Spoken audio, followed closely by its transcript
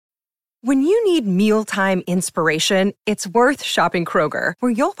When you need mealtime inspiration, it's worth shopping Kroger,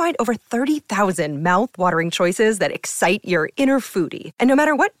 where you'll find over 30,000 mouth-watering choices that excite your inner foodie. And no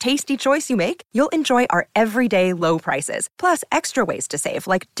matter what tasty choice you make, you'll enjoy our everyday low prices, plus extra ways to save,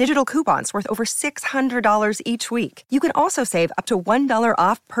 like digital coupons worth over $600 each week. You can also save up to $1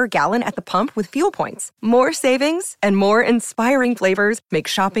 off per gallon at the pump with fuel points. More savings and more inspiring flavors make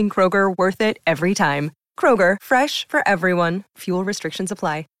shopping Kroger worth it every time. Kroger, fresh for everyone. Fuel restrictions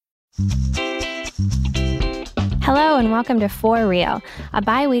apply. Hello and welcome to For Real, a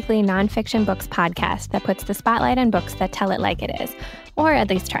bi-weekly nonfiction books podcast that puts the spotlight on books that tell it like it is, or at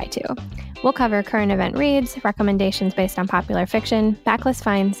least try to. We'll cover current event reads, recommendations based on popular fiction, backlist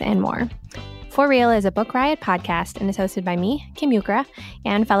finds, and more. For Real is a Book Riot podcast and is hosted by me, Kim Ukra,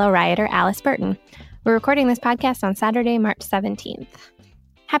 and fellow rioter Alice Burton. We're recording this podcast on Saturday, March 17th.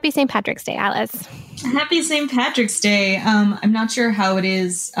 Happy St. Patrick's Day, Alice. Happy St. Patrick's Day. I'm not sure how it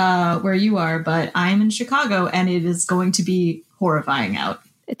is where you are, but I'm in Chicago and it is going to be horrifying out.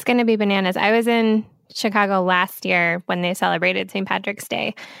 It's going to be bananas. I was in Chicago last year when they celebrated St. Patrick's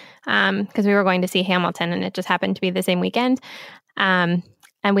Day because we were going to see Hamilton and it just happened to be the same weekend. And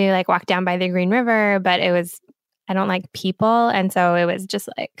we walked down by the Green River, but I don't like people. And so it was just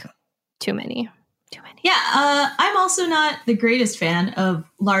too many. Yeah, I'm also not the greatest fan of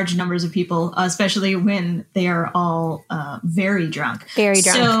large numbers of people, especially when they are all very drunk. Very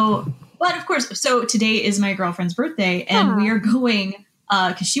drunk. But of course, so today is my girlfriend's birthday, and we are going,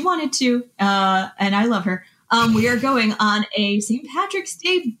 because she wanted to, and I love her, we are going on a St. Patrick's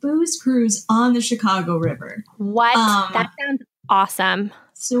Day booze cruise on the Chicago River. What? That sounds awesome.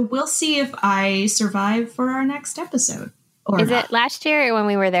 So we'll see if I survive for our next episode. It last year when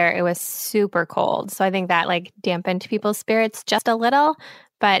we were there, it was super cold. So I think that dampened people's spirits just a little,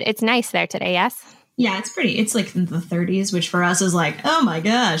 but it's nice there today, yes? Yeah, it's pretty. It's in the 30s, which for us is oh my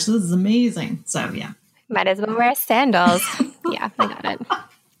gosh, this is amazing. So yeah. Might as well wear sandals. Yeah, I got it.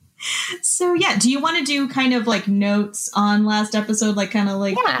 So yeah, do you want to do kind of notes on last episode? Let's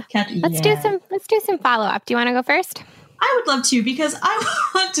do some follow-up. Do you want to go first? I would love to, because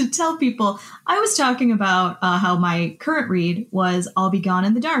I want to tell people, I was talking about how my current read was I'll Be Gone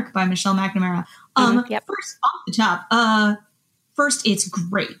in the Dark by Michelle McNamara. First, off the top, first, it's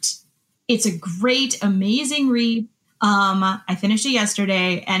great. It's a great, amazing read. I finished it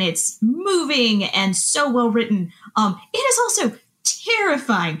yesterday, and it's moving and so well written. It is also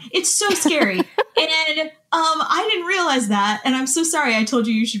terrifying. It's so scary. And I didn't realize that, and I'm so sorry I told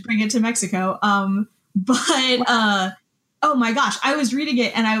you should bring it to Mexico. Oh my gosh, I was reading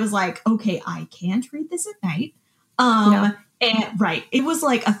it and I was like, okay, I can't read this at night. No. And right. It was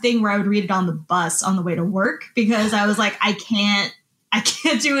a thing where I would read it on the bus on the way to work, because I was like, I can't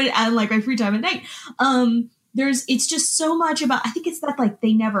do it at my free time at night. It's just so much about, I think it's that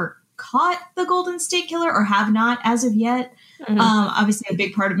they never caught the Golden State Killer, or have not as of yet. Mm-hmm. Obviously a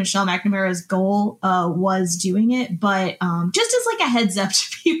big part of Michelle McNamara's goal was doing it, but just as a heads up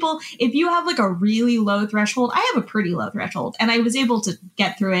to people, if you have a really low threshold, I have a pretty low threshold, and I was able to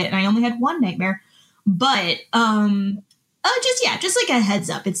get through it, and I only had one nightmare, but just a heads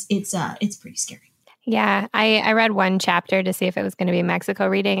up, it's pretty scary. Yeah, I read one chapter to see if it was going to be Mexico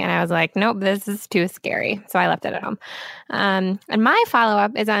reading, and I was like, nope, this is too scary. So I left it at home. And my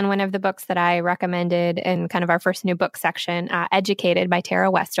follow-up is on one of the books that I recommended in kind of our first new book section, Educated by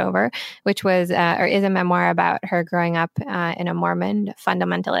Tara Westover, which was or is a memoir about her growing up in a Mormon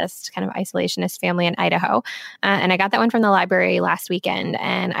fundamentalist kind of isolationist family in Idaho. And I got that one from the library last weekend,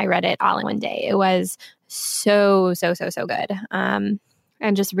 and I read it all in one day. It was so good. And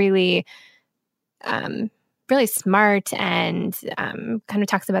just really smart, and kind of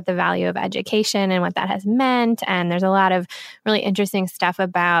talks about the value of education and what that has meant. And there's a lot of really interesting stuff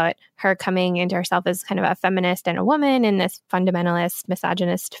about her coming into herself as kind of a feminist and a woman in this fundamentalist,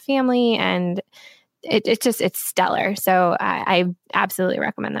 misogynist family. And it's stellar. So I absolutely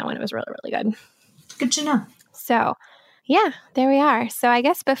recommend that one. It was really, really good. Good to know. So yeah, there we are. So I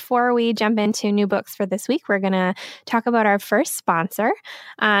guess before we jump into new books for this week, we're going to talk about our first sponsor.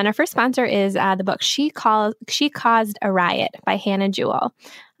 And our first sponsor is the book She Caused a Riot by Hannah Jewell.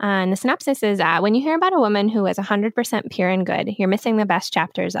 And the synopsis is, when you hear about a woman who is 100% pure and good, you're missing the best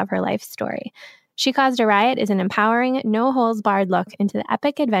chapters of her life story. She Caused a Riot is an empowering, no-holds-barred look into the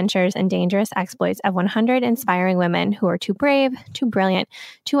epic adventures and dangerous exploits of 100 inspiring women who are too brave, too brilliant,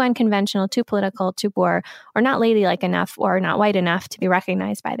 too unconventional, too political, too poor, or not ladylike enough or not white enough to be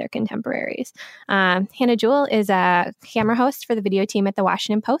recognized by their contemporaries. Hannah Jewell is a camera host for the video team at The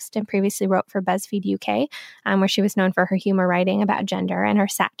Washington Post and previously wrote for BuzzFeed UK, where she was known for her humor writing about gender and her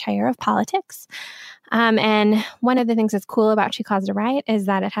satire of politics. And one of the things that's cool about She Caused a Riot is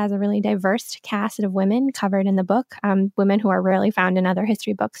that it has a really diverse cast of women covered in the book, women who are rarely found in other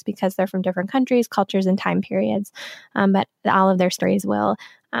history books because they're from different countries, cultures, and time periods. But all of their stories will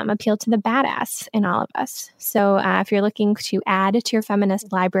appeal to the badass in all of us. So if you're looking to add to your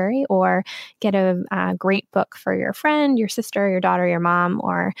feminist library or get a great book for your friend, your sister, your daughter, your mom,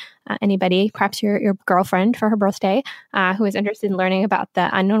 or anybody, perhaps your girlfriend for her birthday, who is interested in learning about the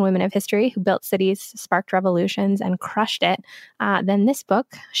unknown women of history who built cities, sparked revolutions, and crushed it, then this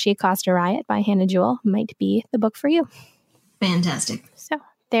book, She Caused a Riot by Hannah Jewell, might be the book for you. Fantastic. So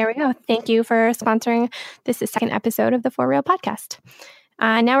there we go. Thank you for sponsoring this second episode of the For Real podcast.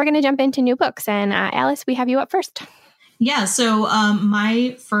 Now we're going to jump into new books. And Alice, we have you up first. Yeah, so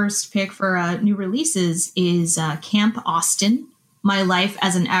my first pick for new releases is Camp Austen, My Life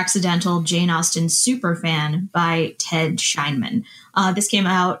as an Accidental Jane Austen Superfan by Ted Scheinman. This came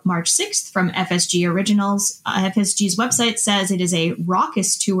out March 6th from FSG Originals. FSG's website says it is a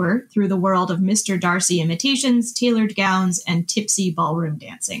raucous tour through the world of Mr. Darcy imitations, tailored gowns, and tipsy ballroom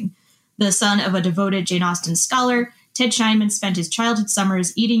dancing. The son of a devoted Jane Austen scholar, Ted Scheinman spent his childhood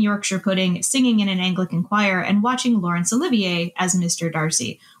summers eating Yorkshire pudding, singing in an Anglican choir, and watching Laurence Olivier as Mr.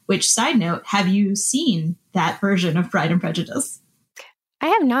 Darcy. Which, side note, have you seen that version of Pride and Prejudice? I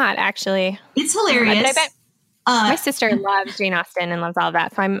have not, actually. It's hilarious. But I bet my sister loves Jane Austen and loves all of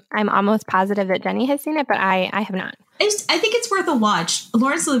that. So I'm almost positive that Jenny has seen it, but I have not. I think it's worth a watch.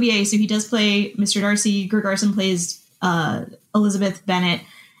 Laurence Olivier, so he does play Mr. Darcy. Greer Garson plays Elizabeth Bennet.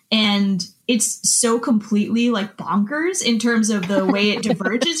 And it's so completely like bonkers in terms of the way it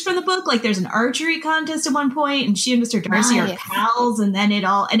diverges from the book. Like there's an archery contest at one point and she and Mr. Darcy are pals, and then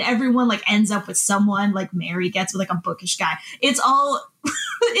and everyone like ends up with someone. Like Mary gets with like a bookish guy. It's all,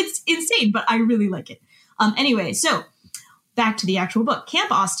 it's insane, but I really like it. Anyway, so back to the actual book,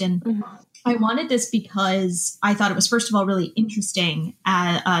 Camp Austen. Mm-hmm. I wanted this because I thought it was, first of all, really interesting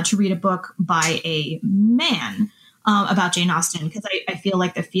to read a book by a man about Jane Austen, because I feel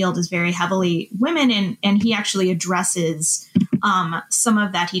like the field is very heavily women, and he actually addresses some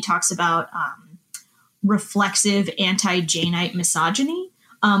of that. He talks about reflexive anti-Janeite misogyny,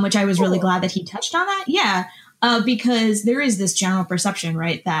 which I was really glad that he touched on that. Yeah, because there is this general perception,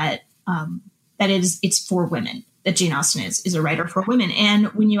 right, that it's for women, that Jane Austen is a writer for women.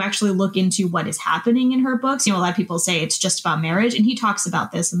 And when you actually look into what is happening in her books, a lot of people say it's just about marriage, and he talks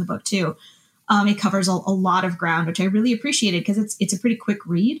about this in the book too. It covers a lot of ground, which I really appreciated because it's a pretty quick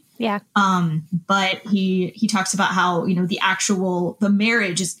read. Yeah. But he talks about how, the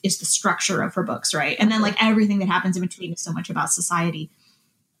marriage is the structure of her books, right? And then like everything that happens in between is so much about society.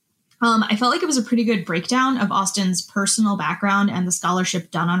 I felt like it was a pretty good breakdown of Austen's personal background and the scholarship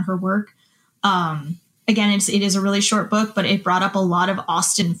done on her work. Again, it is a really short book, but it brought up a lot of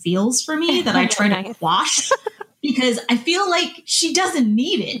Austen feels for me that I try to quash. Because I feel like she doesn't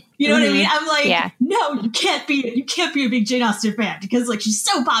need it. You know what I mean? I'm like, no, you can't be a big Jane Austen fan because like she's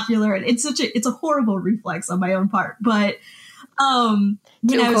so popular, and it's a horrible reflex on my own part. But when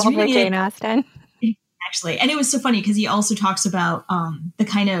I was reading Jane Austen, actually, and it was so funny because he also talks about the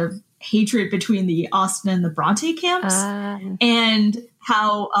kind of hatred between the Austen and the Bronte camps, and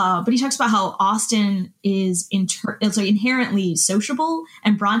how, but he talks about how Austen is inherently sociable,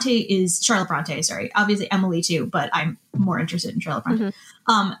 and Charlotte Bronte, obviously Emily too, but I'm more interested in Charlotte Bronte.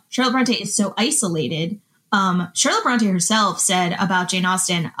 Mm-hmm. Charlotte Bronte is so isolated. Charlotte Bronte herself said about Jane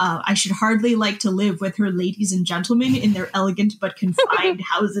Austen, I should hardly like to live with her ladies and gentlemen in their elegant but confined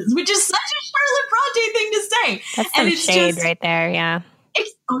houses, which is such a Charlotte Bronte thing to say. That's some shade right there, yeah.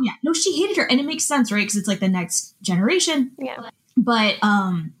 No, she hated her, and it makes sense, right? Because it's like the next generation. Yeah. But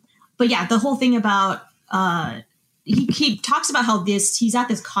yeah, the whole thing about he talks about how he's at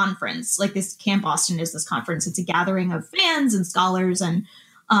this conference, like this Camp Austen is this conference. It's a gathering of fans and scholars, and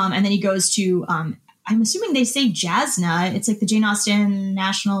then he goes to I'm assuming they say JASNA. It's like the Jane Austen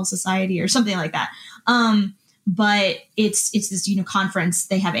National Society or something like that. But it's this conference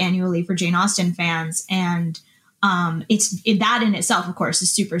they have annually for Jane Austen fans, and that in itself, of course,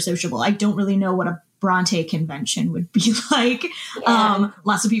 is super sociable. I don't really know what a Bronte convention would be like. Yeah.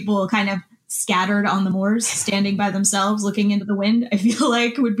 Lots of people kind of scattered on the moors, standing by themselves, looking into the wind. I feel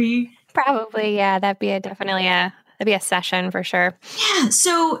like would be probably, yeah, that'd be a session for sure. Yeah.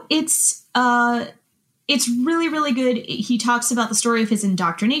 So it's really, really good. He talks about the story of his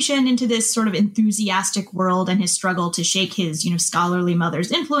indoctrination into this sort of enthusiastic world and his struggle to shake his, scholarly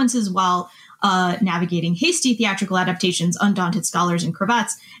mother's influences while navigating hasty theatrical adaptations, undaunted scholars in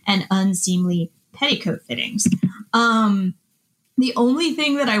cravats, and unseemly petticoat fittings. The only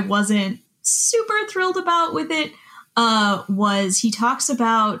thing that I wasn't super thrilled about with it was he talks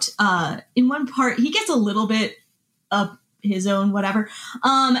about in one part, he gets a little bit up his own whatever.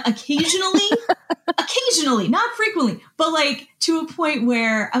 Occasionally, not frequently, but like to a point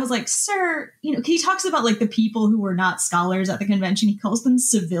where I was like, sir, you know, he talks about like the people who were not scholars at the convention. He calls them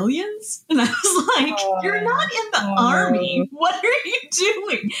civilians. And I was like, you're not in the army. What are you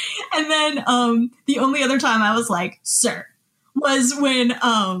doing? And then the only other time I was like, sir, was when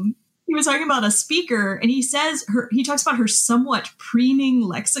he was talking about a speaker, and he says he talks about her somewhat preening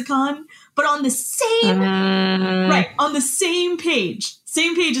lexicon, but on the same on the same page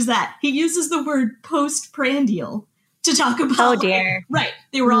as that, he uses the word postprandial to talk about. Oh dear! Right,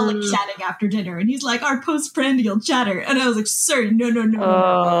 they were all like chatting after dinner, and he's like, our postprandial chatter, and I was like, sir,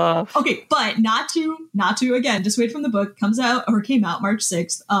 no. Okay, but not to again. Just wait from the book came out March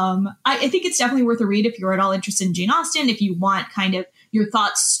 6th. I think it's definitely worth a read if you're at all interested in Jane Austen. If you want kind of your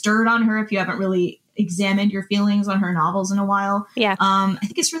thoughts stirred on her, if you haven't really examined your feelings on her novels in a while. Yeah. I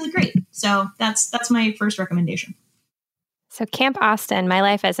think it's really great. So that's my first recommendation. So Camp Austen, My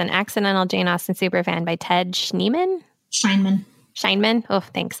Life as an Accidental Jane Austen Superfan by Ted Scheinman. Oh,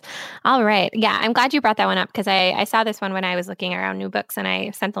 thanks. All right. Yeah, I'm glad you brought that one up because I saw this one when I was looking around new books, and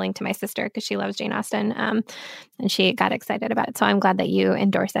I sent the link to my sister because she loves Jane Austen, and she got excited about it. So I'm glad that you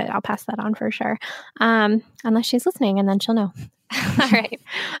endorse it. I'll pass that on for sure, unless she's listening, and then she'll know. All right.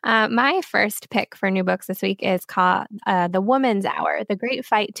 My first pick for new books this week is called The Woman's Hour, The Great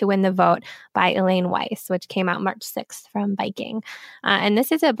Fight to Win the Vote by Elaine Weiss, which came out March 6th from Viking. And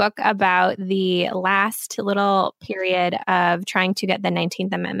this is a book about the last little period of trying to get the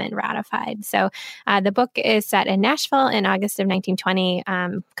 19th Amendment ratified. So the book is set in Nashville in August of 1920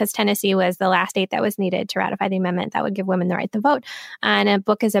 because Tennessee was the last state that was needed to ratify the amendment that would give women the right to vote. And a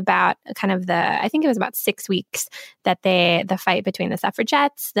book is about kind of I think it was about 6 weeks that the fight between the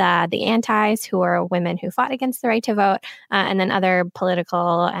suffragettes, the antis, who are women who fought against the right to vote, and then other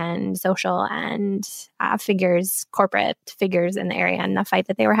political and social and corporate figures in the area, and the fight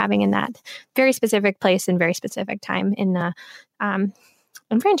that they were having in that very specific place and very specific time in the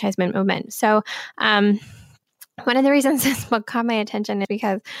enfranchisement movement. So one of the reasons this book caught my attention is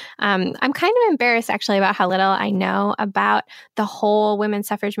because I'm kind of embarrassed actually about how little I know about the whole women's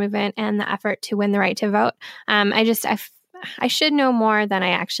suffrage movement and the effort to win the right to vote. I should know more than I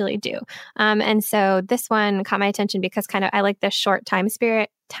actually do. And so this one caught my attention because I like the short time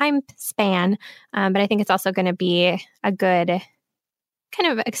span, but I think it's also going to be a good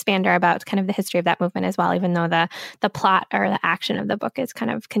kind of expander about kind of the history of that movement as well, even though the plot or the action of the book is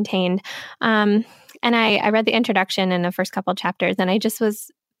kind of contained. And I read the introduction in the first couple chapters, and I just was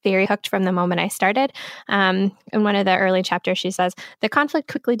very hooked from the moment I started. In one of the early chapters, she says, the conflict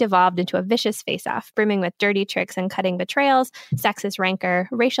quickly devolved into a vicious face-off, brimming with dirty tricks and cutting betrayals, sexist rancor,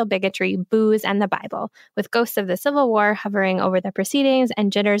 racial bigotry, booze, and the Bible, with ghosts of the Civil War hovering over the proceedings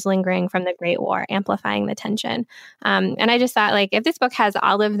and jitters lingering from the Great War, amplifying the tension. And I just thought, like, if this book has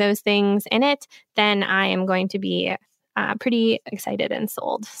all of those things in it, then I am going to be pretty excited and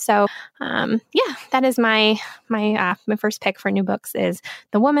sold. So, that is my first pick for new books is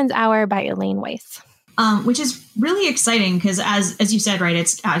The Woman's Hour by Elaine Weiss. Which is really exciting because as you said, right,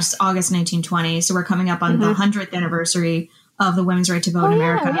 it's August 1920. So we're coming up on the 100th anniversary of the women's right to vote in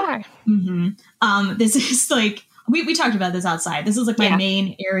America. Yeah. Mm-hmm. This is like, we talked about this outside. This is like my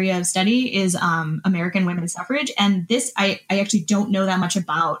main area of study is American women's suffrage. And this, I actually don't know that much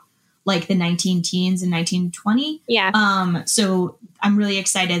about like the 19-teens and 1920. Yeah. So I'm really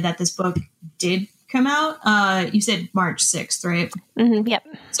excited that this book did come out. You said March 6th, right? Mm-hmm, yep.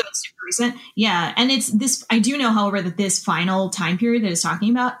 So it's super recent. Yeah. And it's this, I do know, however, that this final time period that it's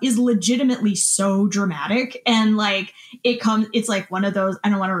talking about is legitimately so dramatic. And like, it's like one of those, I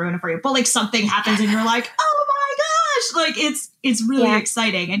don't want to ruin it for you, but like something happens and you're like, oh my gosh, like it's really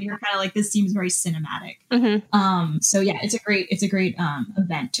exciting. And you're kind of like, this seems very cinematic. Mm-hmm. So yeah, it's a great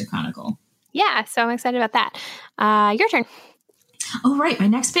event to chronicle. Yeah. So I'm excited about that. Your turn. Oh, right. My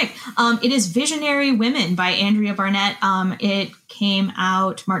next pick. It is Visionary Women by Andrea Barnett. It came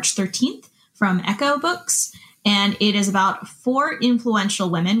out March 13th from Echo Books, and it is about 4 influential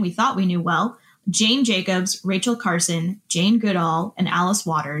women we thought we knew well: Jane Jacobs, Rachel Carson, Jane Goodall, and Alice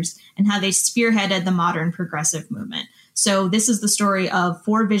Waters, and how they spearheaded the modern progressive movement. So this is the story of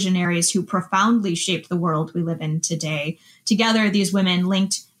 4 visionaries who profoundly shaped the world we live in today. Together, these women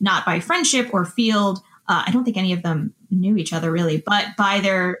linked not by friendship or field. I don't think any of them knew each other really, but by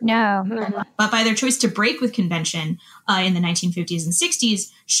their choice to break with convention in the 1950s and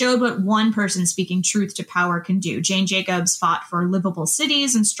 60s, showed what one person speaking truth to power can do. Jane Jacobs fought for livable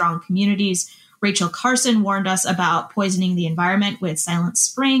cities and strong communities. Rachel Carson warned us about poisoning the environment with Silent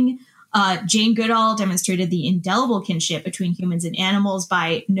Spring. Jane Goodall demonstrated the indelible kinship between humans and animals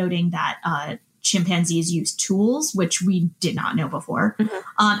by noting that chimpanzees use tools, which we did not know before.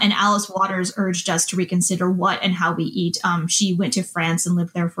 And Alice Waters urged us to reconsider what and how we eat. She went to France and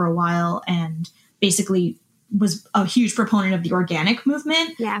lived there for a while and basically was a huge proponent of the organic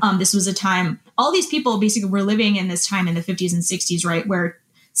movement. Yeah. This was a time, all these people basically were living in this time in the 50s and 60s, right, where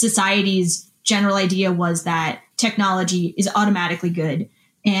society's general idea was that technology is automatically good.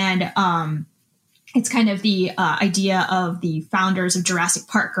 And it's kind of the idea of the founders of Jurassic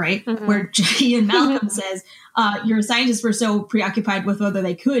Park, right? Where Ian Malcolm says, your scientists were so preoccupied with whether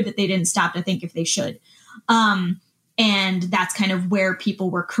they could that they didn't stop to think if they should. And that's kind of where people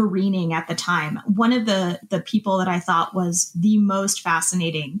were careening at the time. One of the people that I thought was the most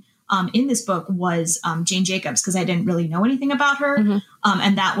fascinating in this book was Jane Jacobs, because I didn't really know anything about her.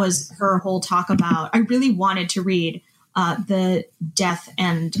 And that was her whole talk about, I really wanted to read the death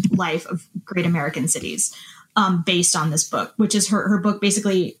and life of great American cities based on this book, which is her book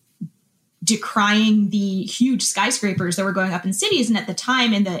basically decrying the huge skyscrapers that were going up in cities. And at the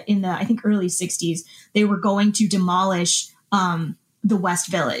time in the I think early 60s, they were going to demolish the West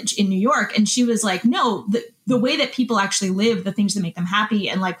Village in New York. And she was like, no, the way that people actually live, the things that make them happy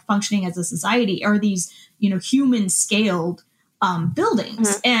and like functioning as a society are these, human scaled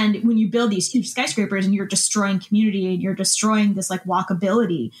buildings. And when you build these huge skyscrapers and you're destroying community and you're destroying this like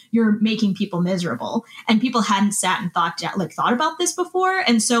walkability, you're making people miserable. And people hadn't sat and thought about this before.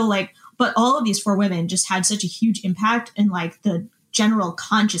 And so but all of these four women just had such a huge impact in like the general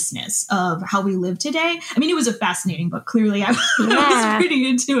consciousness of how we live today. I mean, it was a fascinating book. Clearly, I was reading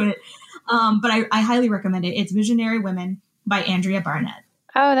into it. But I highly recommend it. It's Visionary Women by Andrea Barnett.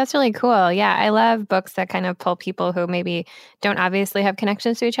 Oh, that's really cool. Yeah, I love books that kind of pull people who maybe don't obviously have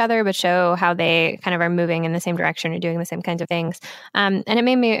connections to each other, but show how they kind of are moving in the same direction or doing the same kinds of things. And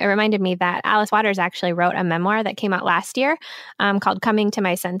it reminded me that Alice Waters actually wrote a memoir that came out last year called Coming to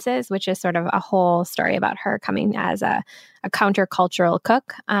My Senses, which is sort of a whole story about her coming as a countercultural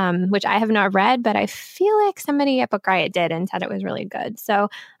cook, which I have not read, but I feel like somebody at Book Riot did and said it was really good. So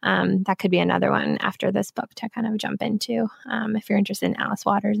that could be another one after this book to kind of jump into if you're interested in Alice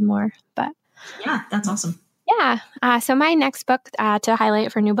Waters more. But yeah, that's awesome. Yeah. So my next book to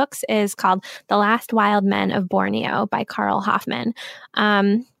highlight for new books is called The Last Wild Men of Borneo by Carl Hoffman.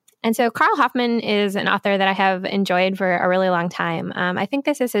 And so Carl Hoffman is an author that I have enjoyed for a really long time. I think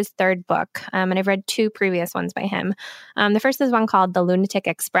this is his third book, and I've read two previous ones by him. The first is one called The Lunatic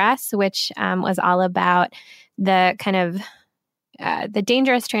Express, which was all about the kind of the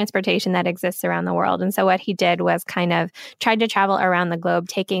dangerous transportation that exists around the world. And so what he did was kind of tried to travel around the globe,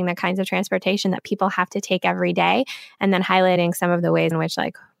 taking the kinds of transportation that people have to take every day, and then highlighting some of the ways in which,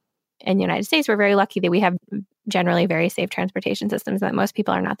 like, in the United States, we're very lucky that we have generally very safe transportation systems, that most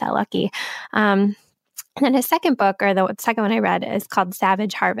people are not that lucky. And then his second book, or the second one I read, is called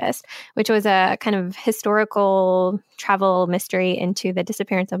Savage Harvest, which was a kind of historical travel mystery into the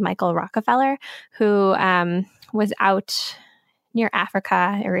disappearance of Michael Rockefeller, who was out near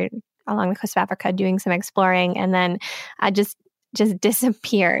Africa or along the coast of Africa doing some exploring, and then just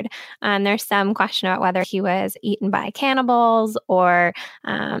disappeared. And there's some question about whether he was eaten by cannibals or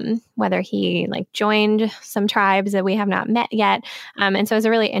whether he joined some tribes that we have not met yet. And so it's a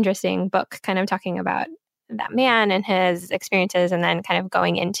really interesting book kind of talking about that man and his experiences, and then kind of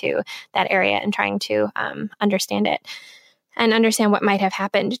going into that area and trying to understand it and understand what might have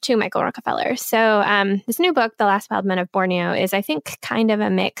happened to Michael Rockefeller. So this new book, The Last Wild Men of Borneo, is, I think, kind of a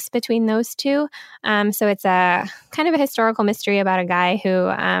mix between those two. So it's a kind of a historical mystery about a guy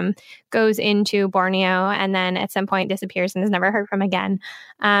who goes into Borneo and then at some point disappears and is never heard from again.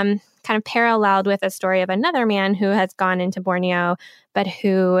 Kind of paralleled with a story of another man who has gone into Borneo, but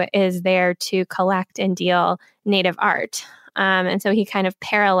who is there to collect and deal native art. And so he kind of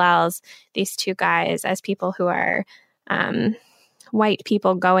parallels these two guys as people who are white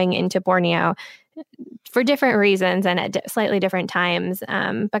people going into Borneo for different reasons and at slightly different times,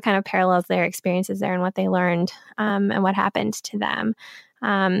 but kind of parallels their experiences there and what they learned and what happened to them.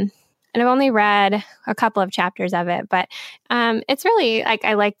 And I've only read a couple of chapters of it, but it's really,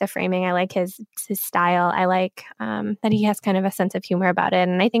 I like the framing. I like his style. I like that he has kind of a sense of humor about it.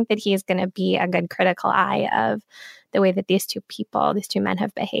 And I think that he is going to be a good critical eye of the way that these two men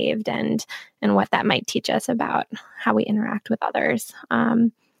have behaved and what that might teach us about how we interact with others.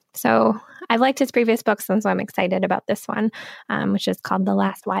 So I've liked his previous books, and so I'm excited about this one, which is called The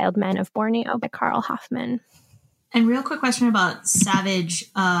Last Wild Men of Borneo by Carl Hoffman. And real quick question about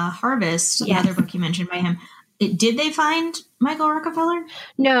Savage Harvest, the other book you mentioned by him. Did they find Michael Rockefeller?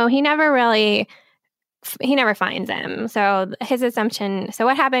 No, he never really he never finds him. So his assumption, so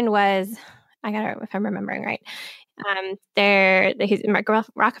what happened was, if I'm remembering right,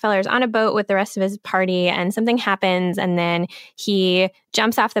 Rockefeller is on a boat with the rest of his party, and something happens, and then he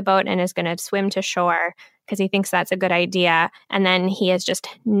jumps off the boat and is going to swim to shore because he thinks that's a good idea, and then he is just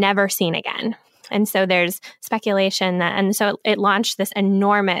never seen again. And so there's speculation that, and so it launched this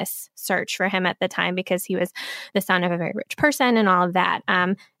enormous search for him at the time because he was the son of a very rich person and all of that.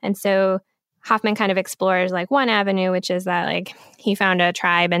 And so Hoffman kind of explores like one avenue, which is that like he found a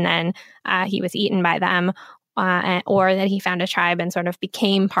tribe and then he was eaten by them, or that he found a tribe and sort of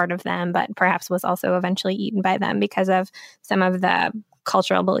became part of them, but perhaps was also eventually eaten by them because of some of the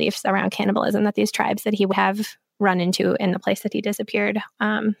cultural beliefs around cannibalism that these tribes that he would have run into in the place that he disappeared,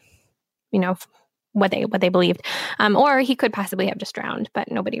 what they believed. Or he could possibly have just drowned,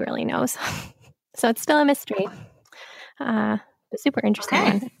 but nobody really knows. So it's still a mystery. Super interesting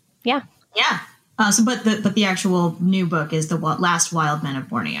one. Yeah. Yeah. But the actual new book is The Last Wild Men of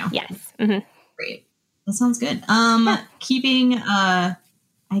Borneo. Yes. Mm-hmm. Great. That sounds good. Keeping, I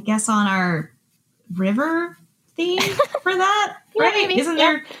guess, on our river theme for that, right? Maybe. Isn't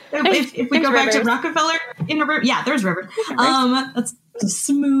there? If we go back to Rockefeller in a river, there's rivers. That's a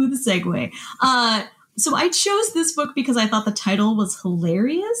smooth segue. So I chose this book because I thought the title was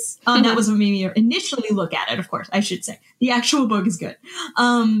hilarious. That was what made me initially look at it, of course, I should say. The actual book is good.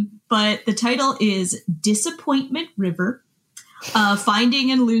 But the title is Disappointment River,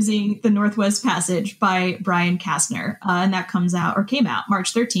 Finding and Losing the Northwest Passage by Brian Kastner. And that came out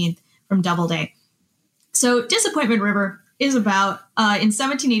March 13th from Doubleday. So Disappointment River is about, in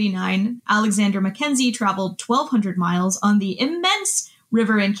 1789, Alexander Mackenzie traveled 1,200 miles on the immense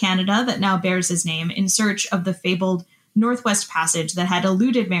river in Canada that now bears his name in search of the fabled Northwest Passage that had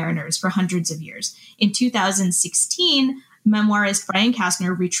eluded mariners for hundreds of years. In 2016, memoirist Brian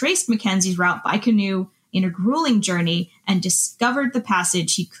Kastner retraced Mackenzie's route by canoe in a grueling journey and discovered the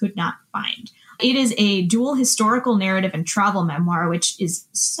passage he could not find. It is a dual historical narrative and travel memoir, which is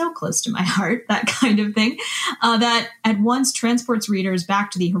so close to my heart, that kind of thing, that at once transports readers back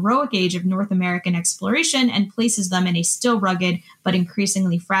to the heroic age of North American exploration and places them in a still rugged but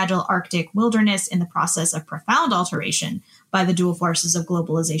increasingly fragile Arctic wilderness in the process of profound alteration by the dual forces of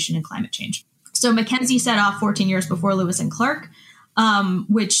globalization and climate change. So Mackenzie set off 14 years before Lewis and Clark,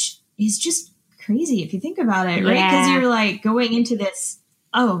 which is just crazy if you think about it, right? Because you're like going into this,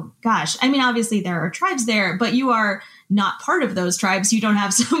 oh gosh. I mean, obviously there are tribes there, but you are not part of those tribes. You don't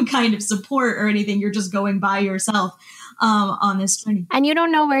have some kind of support or anything. You're just going by yourself on this journey. And you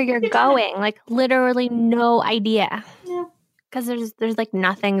don't know where you're going, like literally no idea. Yeah. Because there's like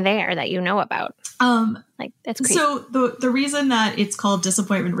nothing there that you know about. Like that's crazy. So the reason that it's called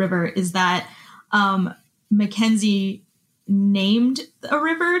Disappointment River is that Mackenzie named a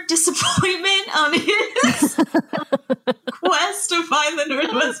river Disappointment on his quest to find the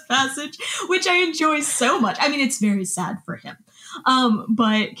Northwest Passage, which I enjoy so much. I mean, it's very sad for him.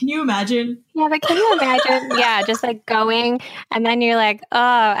 But can you imagine? Yeah, but can you imagine? Yeah, just like going and then you're like, oh,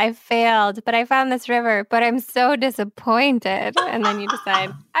 I failed, but I found this river, but I'm so disappointed. And then you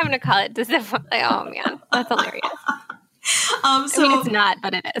decide, I'm going to call it Disappointment. Like, oh man, that's hilarious. I mean, it's not,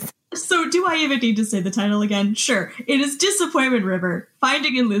 but it is. So do I even need to say the title again? Sure. It is Disappointment River,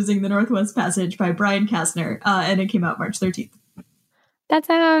 Finding and Losing the Northwest Passage by Brian Kastner, and it came out March 13th. That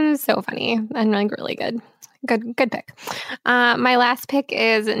sounds so funny and like really good. Good pick. My last pick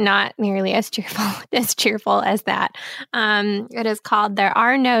is not nearly as cheerful as that. It is called There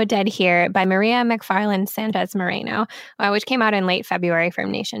Are No Dead Here by Maria McFarland Sanchez Moreno, which came out in late February from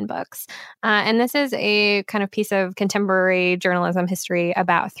Nation Books. And this is a kind of piece of contemporary journalism history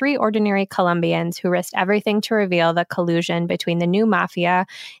about three ordinary Colombians who risked everything to reveal the collusion between the new mafia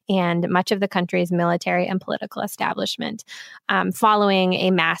and much of the country's military and political establishment, following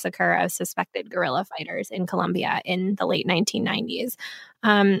a massacre of suspected guerrilla fighters in Colombia in the late 1990s.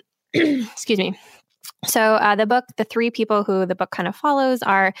 Excuse me. So the three people who the book kind of follows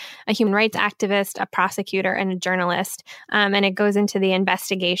are a human rights activist, a prosecutor, and a journalist. And it goes into the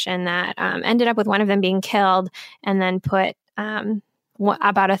investigation that ended up with one of them being killed and then put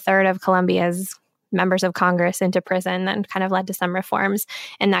about a third of Colombia's members of Congress into prison, and kind of led to some reforms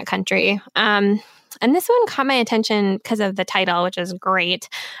in that country. And this one caught my attention because of the title, which is great.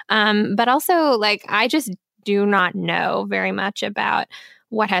 But also, like, I just do not know very much about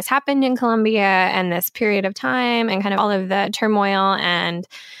what has happened in Colombia and this period of time and kind of all of the turmoil and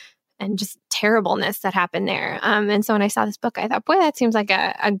just terribleness that happened there. And so when I saw this book, I thought, boy, that seems like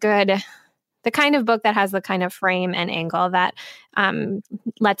the kind of book that has the kind of frame and angle that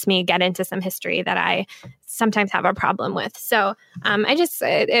lets me get into some history that I sometimes have a problem with. So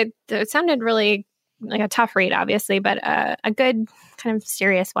it sounded really like a tough read, obviously, but a good kind of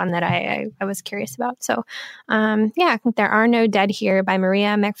serious one that I was curious about. So, yeah, There Are No Dead Here by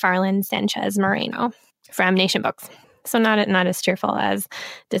Maria McFarland Sanchez Moreno from Nation Books. So not as cheerful as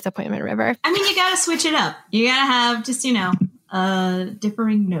Disappointment River. I mean, you got to switch it up. You got to have just,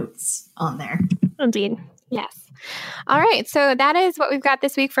 differing notes on there. Indeed. Yes. All right. So that is what we've got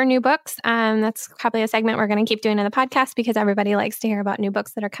this week for new books. That's probably a segment we're going to keep doing in the podcast because everybody likes to hear about new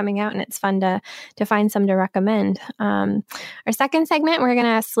books that are coming out, and it's fun to find some to recommend. Our second segment, we're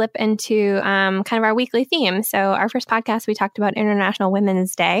going to slip into kind of our weekly theme. So our first podcast, we talked about International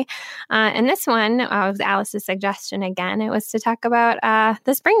Women's Day. And this one was Alice's suggestion again. It was to talk about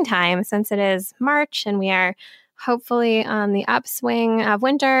the springtime, since it is March and we are hopefully on the upswing of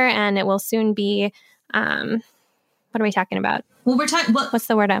winter, and it will soon be what are we talking about? Well, we're talking. What's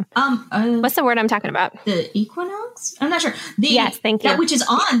the word? What's the word I'm talking about? The equinox? I'm not sure. Yes, thank you. That which is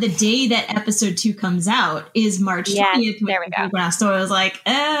on the day that episode 2 comes out is March 20th. Yes, there we go. Equinox. So I was like,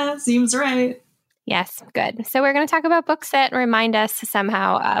 seems right. Yes, good. So we're going to talk about books that remind us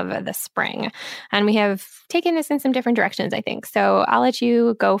somehow of the spring. And we have taken this in some different directions, I think. So I'll let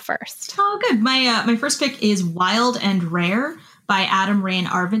you go first. Oh, good. My first pick is Wild and Rare by Adam Rain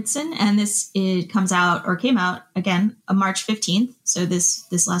Arvidsson, and came out again on March 15th, so this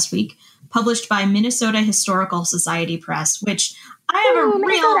last week, published by Minnesota Historical Society Press, which I have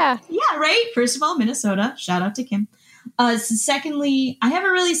Minnesota. Yeah, right. First of all, Minnesota. Shout out to Kim. Secondly, I have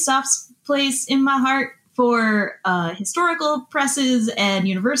a really soft place in my heart for historical presses and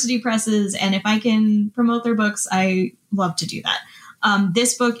university presses, and if I can promote their books, I love to do that.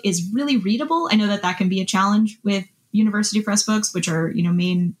 This book is really readable. I know that can be a challenge with university press books, which are,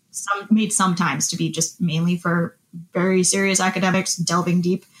 made sometimes to be just mainly for very serious academics delving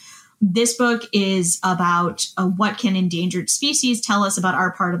deep. This book is about what can endangered species tell us about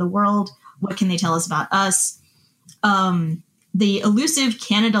our part of the world? What can they tell us about us? The elusive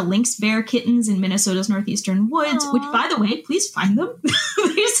Canada lynx bear kittens in Minnesota's northeastern woods, which, by the way, please find them.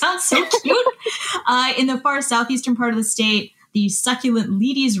 They sound so cute. In the far southeastern part of the state, the succulent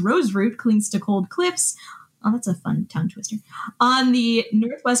Leedy's roseroot clings to cold cliffs. Oh, that's a fun tongue twister. On the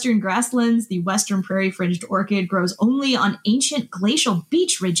northwestern grasslands, the western prairie-fringed orchid grows only on ancient glacial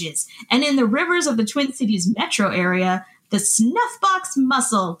beach ridges. And in the rivers of the Twin Cities metro area, the snuffbox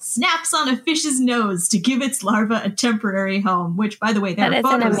mussel snaps on a fish's nose to give its larva a temporary home, which, by the way, that is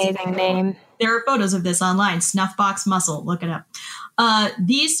an amazing name. There are photos of this online. Snuffbox mussel. Look it up.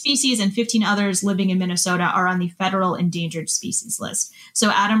 These species and 15 others living in Minnesota are on the federal endangered species list.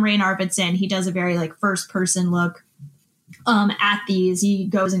 So Adam Rain Arvidsson, he does a very first person look at these. He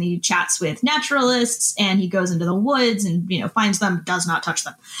goes and he chats with naturalists, and he goes into the woods and finds them, does not touch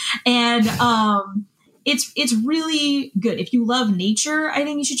them, and it's really good. If you love nature, I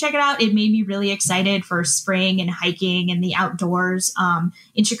think you should check it out. It made me really excited for spring and hiking and the outdoors.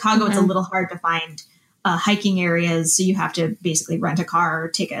 In Chicago, It's a little hard to find hiking areas, so you have to basically rent a car or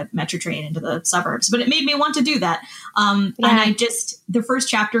take a metro train into the suburbs. But it made me want to do that. And the first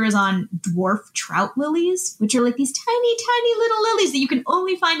chapter is on dwarf trout lilies, which are these tiny, tiny little lilies that you can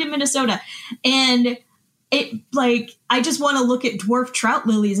only find in Minnesota. And I just want to look at dwarf trout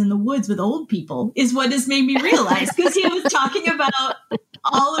lilies in the woods with old people is what has made me realize, because he was talking about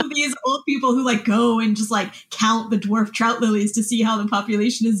all of these old people who go and just count the dwarf trout lilies to see how the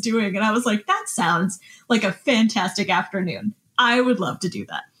population is doing. And I was like, that sounds like a fantastic afternoon. I would love to do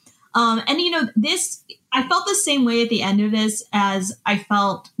that. This, I felt the same way at the end of this as I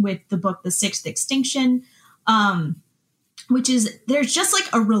felt with the book, The Sixth Extinction, which is there's just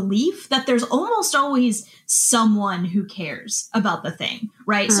a relief that there's almost always someone who cares about the thing,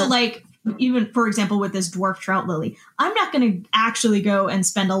 right? Mm-hmm. So even, for example, with this dwarf trout lily, I'm not going to actually go and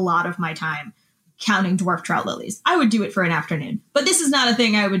spend a lot of my time counting dwarf trout lilies. I would do it for an afternoon, but this is not a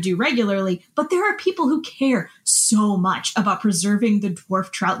thing I would do regularly. But there are people who care so much about preserving the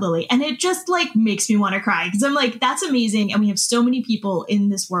dwarf trout lily. And it just makes me want to cry, because I'm that's amazing. And we have so many people in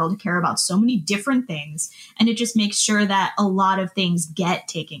this world who care about so many different things. And it just makes sure that a lot of things get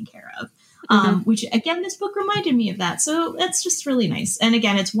taken care of. Which, again, this book reminded me of that. So that's just really nice. And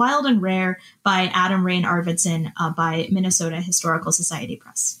again, it's Wild and Rare by Adam Rain Arvidsson by Minnesota Historical Society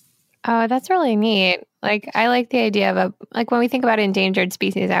Press. Oh, that's really neat. I like the idea of when we think about endangered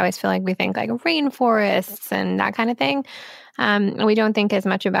species, I always feel we think rainforests and that kind of thing. We don't think as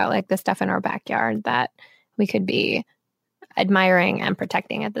much about the stuff in our backyard that we could be admiring and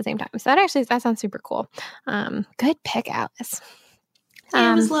protecting at the same time. So that sounds super cool. Good pick, Alice.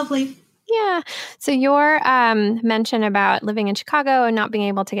 It was lovely. Yeah. So your mention about living in Chicago and not being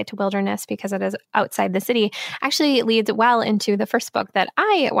able to get to wilderness because it is outside the city actually leads well into the first book that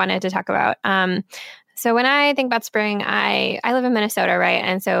I wanted to talk about. So when I think about spring, I live in Minnesota, right?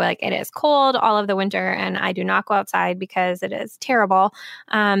 And so like it is cold all of the winter and I do not go outside because it is terrible.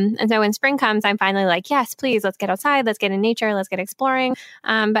 And so when spring comes, I'm finally like, yes, please, let's get outside. Let's get in nature. Let's get exploring.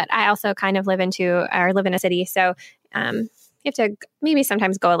 But I also kind of live in a city. So you have to maybe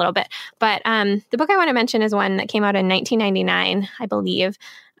sometimes go a little bit. But the book I want to mention is one that came out in 1999, I believe.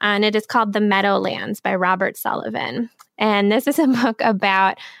 And it is called The Meadowlands by Robert Sullivan. And this is a book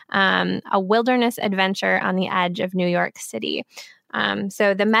about a wilderness adventure on the edge of New York City.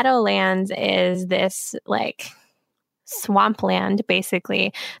 So the Meadowlands is this like swampland,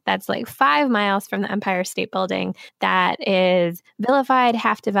 basically, that's like 5 miles from the Empire State Building that is vilified,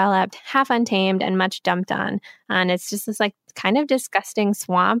 half developed, half untamed, and much dumped on. And it's just this like kind of disgusting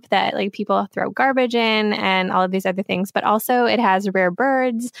swamp that like people throw garbage in and all of these other things. But also it has rare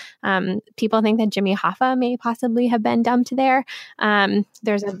birds. People think that Jimmy Hoffa may possibly have been dumped there.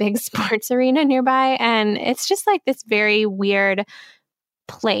 There's a big sports arena nearby. And it's just like this very weird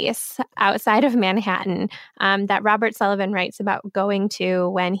place outside of Manhattan that Robert Sullivan writes about going to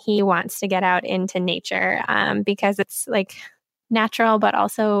when he wants to get out into nature because it's like natural, but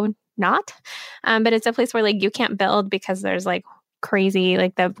also not. But it's a place where like you can't build because there's like crazy,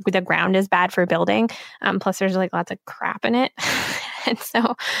 like the ground is bad for building. Plus there's like lots of crap in it. And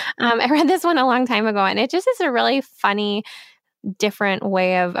so I read this one a long time ago and it just is a really funny different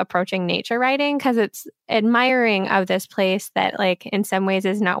way of approaching nature writing because it's admiring of this place that like in some ways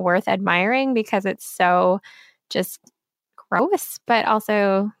is not worth admiring because it's so just gross, but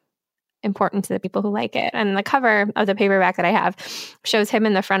also important to the people who like it. And the cover of the paperback that I have shows him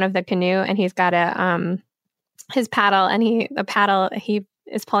in the front of the canoe and he's got his paddle and he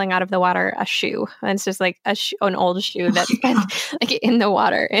is pulling out of the water a shoe. And it's just like an old shoe that's been like in the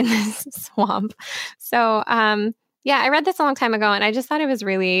water in this swamp. So yeah, I read this a long time ago and I just thought it was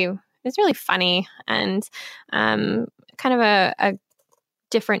really funny and kind of a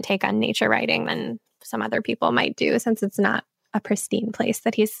different take on nature writing than some other people might do since it's not a pristine place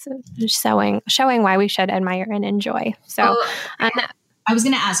that he's showing why we should admire and enjoy. So I was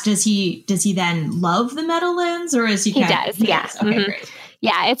going to ask, does he then love the Meadowlands or is he? He does. Yeah. Okay, mm-hmm. Great.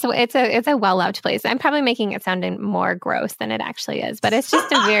 Yeah, it's a well-loved place. I'm probably making it sound more gross than it actually is, but it's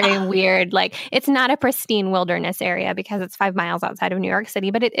just a very weird, like, it's not a pristine wilderness area because it's 5 miles outside of New York City,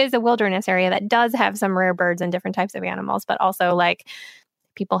 but it is a wilderness area that does have some rare birds and different types of animals, but also, like,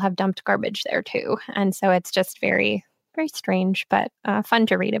 people have dumped garbage there too. And so it's just very, very strange, but fun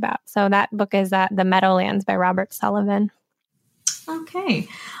to read about. So that book is The Meadowlands by Robert Sullivan. Okay.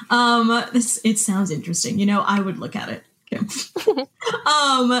 It sounds interesting. I would look at it.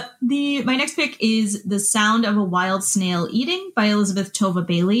 My next pick is The Sound of a Wild Snail Eating by Elizabeth Tova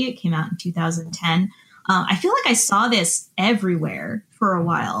Bailey. It came out in 2010. I feel like I saw this everywhere for a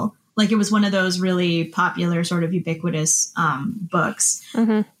while. Like it was one of those really popular, sort of ubiquitous books.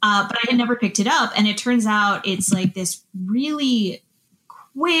 Mm-hmm. But I had never picked it up. And it turns out it's like this really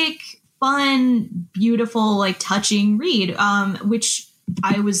quick, fun, beautiful, like touching read, which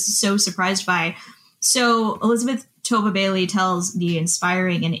I was so surprised by. So Elizabeth Tova Bailey tells the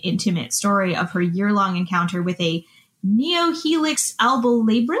inspiring and intimate story of her year-long encounter with a Neohelix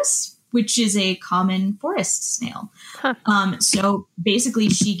albolabris, which is a common forest snail. Huh. So basically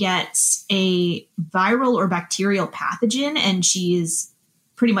she gets a viral or bacterial pathogen and she is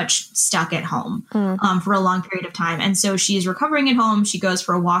pretty much stuck at home for a long period of time. And so she's recovering at home. She goes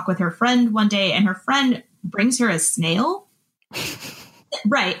for a walk with her friend one day and her friend brings her a snail.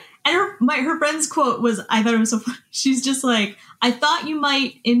 Right. And her friend's quote was, I thought it was so funny. She's just like, I thought you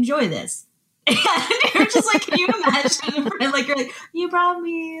might enjoy this. And you're just like, can you imagine? Like, you're like, you brought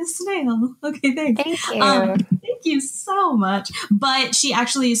me a snail. Okay, thanks. Thank you. Thank you so much. But she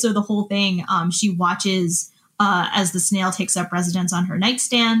actually, so the whole thing, she watches as the snail takes up residence on her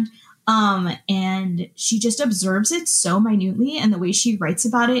nightstand. And she just observes it so minutely. And the way she writes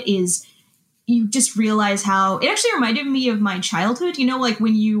about it is, you just realize how it actually reminded me of my childhood, like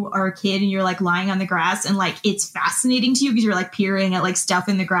when you are a kid and you're like lying on the grass and like it's fascinating to you because you're like peering at like stuff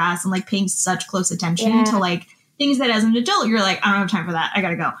in the grass and like paying such close attention to like things that as an adult you're like, I don't have time for that, I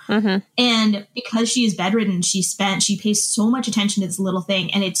gotta go. Mm-hmm. And because she is bedridden, she pays so much attention to this little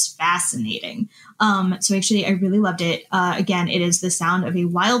thing and it's fascinating. So actually I really loved it. Again, it is The Sound of a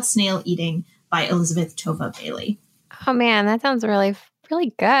Wild Snail Eating by Elizabeth Tova Bailey. Oh man, that sounds really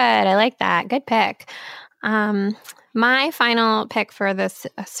good. I like that. Good pick. My final pick for this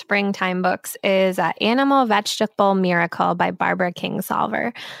springtime books is Animal Vegetable Miracle by Barbara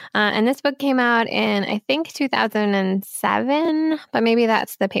Kingsolver. And this book came out in, I think, 2007, but maybe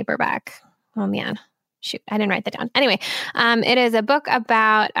that's the paperback. Oh, man. Shoot, I didn't write that down. Anyway, it is a book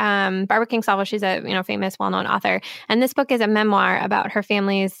about Barbara Kingsolver. She's a famous, well-known author, and this book is a memoir about her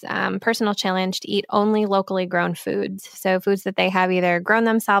family's personal challenge to eat only locally grown foods. So foods that they have either grown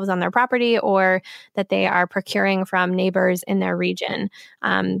themselves on their property or that they are procuring from neighbors in their region.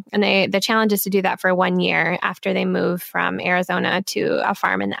 And the challenge is to do that for 1 year after they move from Arizona to a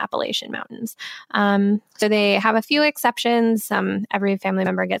farm in the Appalachian Mountains. So they have a few exceptions. Every family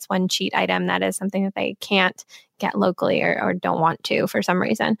member gets one cheat item that is something that they can't get locally or don't want to for some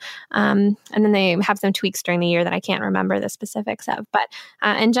reason. And then they have some tweaks during the year that I can't remember the specifics of. But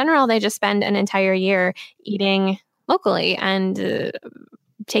in general, they just spend an entire year eating locally and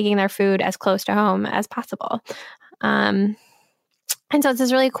taking their food as close to home as possible. And so it's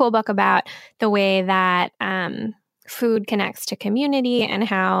this really cool book about the way that food connects to community and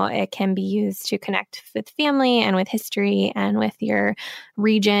how it can be used to connect with family and with history and with your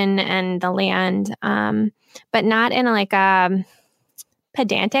region and the land, but not in a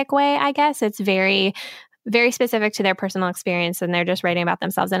pedantic way, I guess. It's very, very specific to their personal experience, and they're just writing about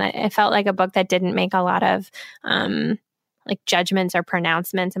themselves. And it felt like a book that didn't make a lot of judgments or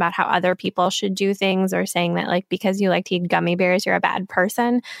pronouncements about how other people should do things, or saying that because you like to eat gummy bears, you're a bad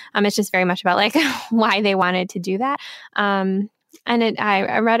person. It's just very much about why they wanted to do that. And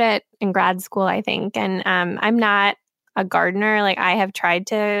I read it in grad school, I think. And I'm not a gardener. I have tried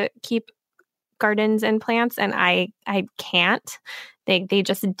to keep gardens and plants, and I can't. They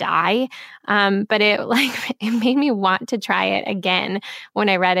just die. But it made me want to try it again when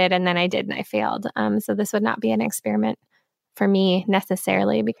I read it, and then I did, and I failed. So this would not be an experiment for me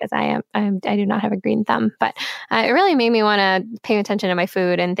necessarily, because I do not have a green thumb, but it really made me want to pay attention to my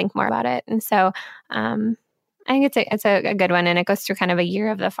food and think more about it. And so I think it's a good one, and it goes through kind of a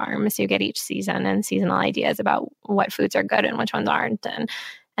year of the farm, so you get each season and seasonal ideas about what foods are good and which ones aren't,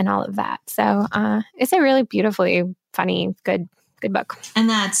 and all of that. So it's a really beautifully funny, good book. And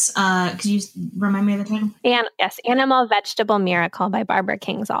that's could you remind me of the title? And yes, Animal Vegetable Miracle by Barbara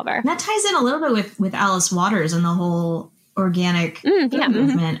Kingsolver. And that ties in a little bit with Alice Waters and the whole organic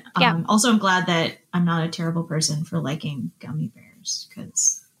movement. Also, I'm glad that I'm not a terrible person for liking gummy bears,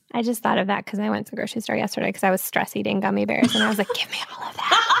 because I just thought of that because I went to the grocery store yesterday because I was stress eating gummy bears, and I was like, give me all of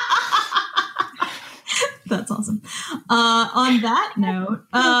that. That's awesome. On that note,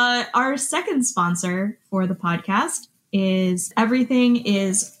 our second sponsor for the podcast is Everything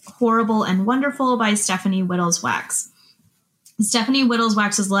is Horrible and Wonderful by Stephanie Whittleswax. Stephanie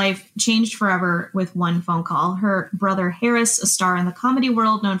Whittleswax's life changed forever with one phone call. Her brother Harris, a star in the comedy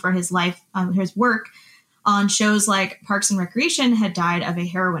world known for his work on shows like Parks and Recreation, had died of a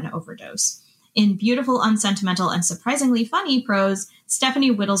heroin overdose. In beautiful, unsentimental, and surprisingly funny prose,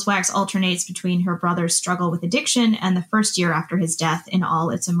 Stephanie Whittleswax alternates between her brother's struggle with addiction and the first year after his death in all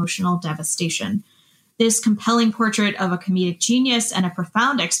its emotional devastation. This compelling portrait of a comedic genius and a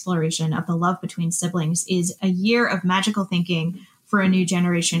profound exploration of the love between siblings is a year of magical thinking for a new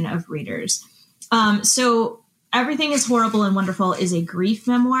generation of readers. So Everything is Horrible and Wonderful is a grief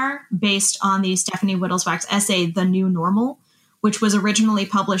memoir based on the Stephanie Whittleswax essay, The New Normal, which was originally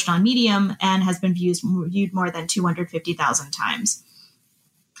published on Medium and has been viewed more than 250,000 times.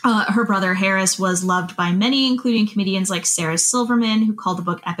 Her brother Harris was loved by many, including comedians like Sarah Silverman, who called the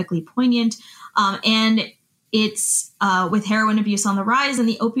book epically poignant. And it's with heroin abuse on the rise and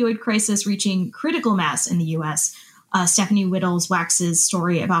the opioid crisis reaching critical mass in the U.S., Stephanie Whittleswax's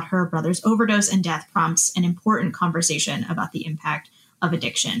story about her brother's overdose and death prompts an important conversation about the impact of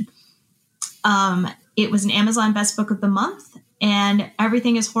addiction. It was an Amazon Best Book of the Month, and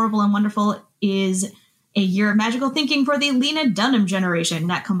Everything is Horrible and Wonderful is a year of magical thinking for the Lena Dunham generation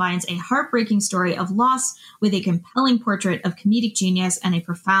that combines a heartbreaking story of loss with a compelling portrait of comedic genius and a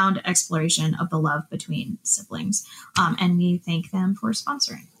profound exploration of the love between siblings. And we thank them for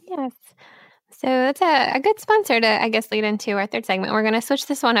sponsoring. Yes. So that's a good sponsor to, I guess, lead into our third segment. We're going to switch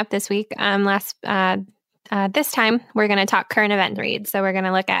this one up this week. This time, we're going to talk current event reads. So we're going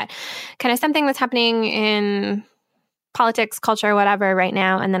to look at kind of something that's happening in politics, culture, whatever right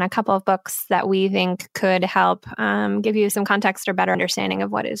now, and then a couple of books that we think could help give you some context or better understanding of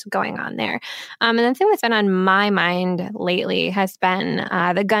what is going on there. And the thing that's been on my mind lately has been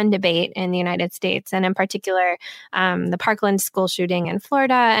the gun debate in the United States, and in particular, the Parkland school shooting in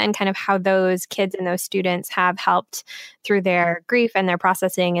Florida, and kind of how those kids and those students have helped through their grief and their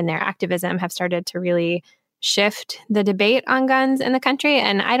processing and their activism have started to really shift the debate on guns in the country.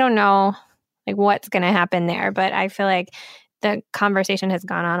 And I don't know like what's going to happen there. But I feel like the conversation has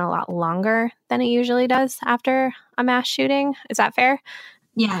gone on a lot longer than it usually does after a mass shooting. Is that fair?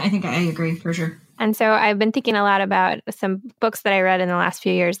 Yeah, I think I agree for sure. And so I've been thinking a lot about some books that I read in the last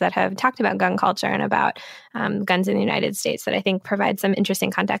few years that have talked about gun culture and about guns in the United States that I think provide some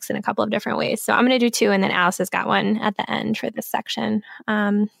interesting context in a couple of different ways. So I'm going to do two, and then Alice has got one at the end for this section.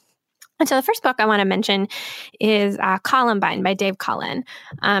 And so the first book I want to mention is Columbine by Dave Cullen.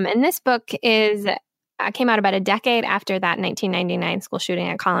 And this book came out about a decade after that 1999 school shooting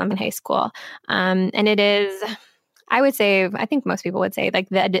at Columbine High School. And it is, I would say, I think most people would say, like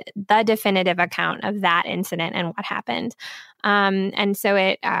the definitive account of that incident and what happened. And so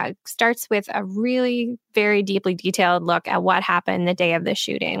it starts with a really very deeply detailed look at what happened the day of the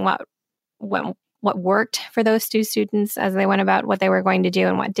shooting, what worked for those two students as they went about what they were going to do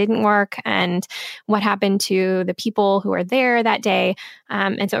and what didn't work, and what happened to the people who were there that day.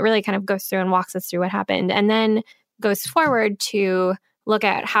 And so it really kind of goes through and walks us through what happened, and then goes forward to look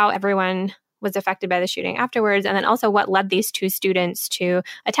at how everyone was affected by the shooting afterwards, and then also what led these two students to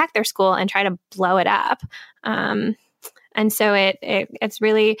attack their school and try to blow it up. And so it's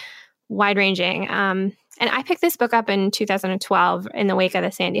really wide-ranging. And I picked this book up in 2012 in the wake of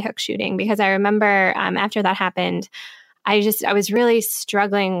the Sandy Hook shooting, because I remember after that happened, I was really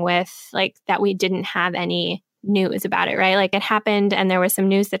struggling with like that we didn't have any news about it, right? Like it happened and there was some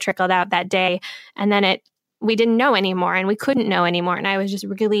news that trickled out that day, and then we didn't know anymore and we couldn't know anymore. And I was just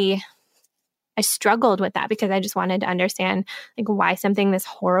really, I struggled with that because I just wanted to understand like why something this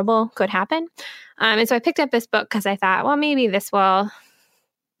horrible could happen. And so I picked up this book because I thought, well, maybe this will,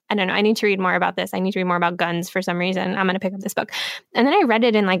 I don't know, I need to read more about this. I need to read more about guns for some reason. I'm going to pick up this book. And then I read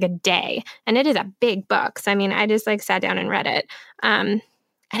it in like a day, and it is a big book. So, I mean, I just like sat down and read it. And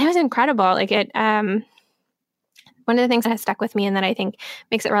it was incredible. Like it, one of the things that has stuck with me and that I think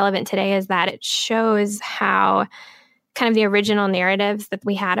makes it relevant today is that it shows how kind of the original narratives that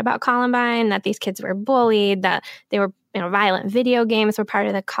we had about Columbine, that these kids were bullied, that they were, violent video games were part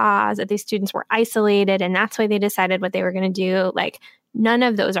of the cause, that these students were isolated, and that's why they decided what they were going to do. Like, none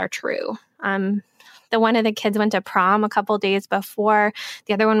of those are true. One of the kids went to prom a couple days before.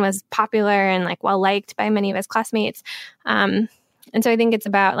 The other one was popular and like well-liked by many of his classmates. And so I think it's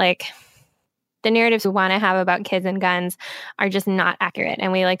about like the narratives we want to have about kids and guns are just not accurate.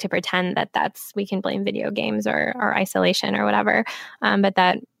 And we like to pretend that we can blame video games or isolation or whatever. But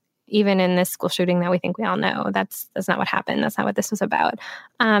that even in this school shooting that we think we all know, that's not what happened. That's not what this was about.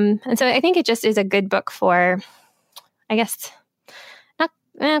 And so I think it just is a good book for, I guess,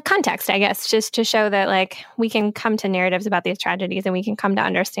 context, I guess, just to show that like we can come to narratives about these tragedies and we can come to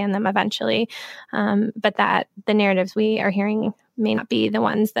understand them eventually, but that the narratives we are hearing may not be the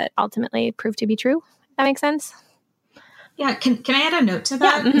ones that ultimately prove to be true. That makes sense? Yeah. Can I add a note to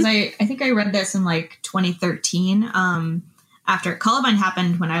that? Because I think I read this in like 2013 after Columbine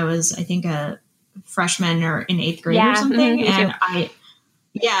happened when I was, I think, a freshman or in 8th grade or something. And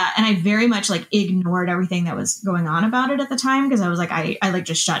I very much like ignored everything that was going on about it at the time because I was like, I like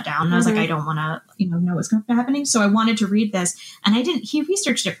just shut down. And I was like, I don't want to, know what's happening. So I wanted to read this, and I didn't. He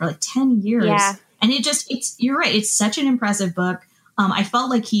researched it for like 10 years, and you're right. It's such an impressive book. I felt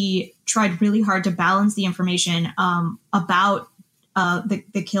like he tried really hard to balance the information about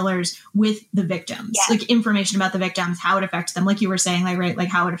the killers with the victims, like information about the victims, how it affects them, like you were saying, like right, like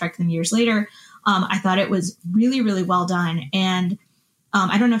how it affected them years later. I thought it was really, really well done, and.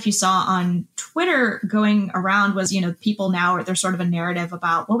 I don't know if you saw on Twitter going around was, people now, there's sort of a narrative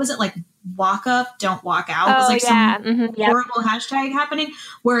about, what was it, like walk up, don't walk out. It was like some horrible hashtag happening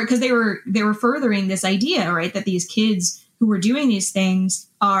because they were furthering this idea, right, that these kids who were doing these things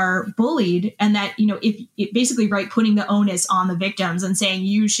are bullied, and that, if it basically, right, putting the onus on the victims and saying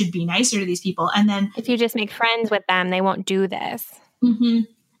you should be nicer to these people. And then if you just make friends with them, they won't do this. Mm-hmm.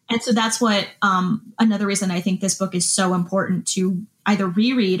 And so that's what another reason I think this book is so important to either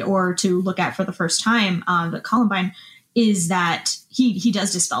reread or to look at for the first time, the Columbine, is that he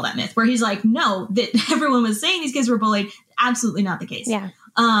does dispel that myth where he's like, no, that everyone was saying these kids were bullied. Absolutely not the case. Yeah.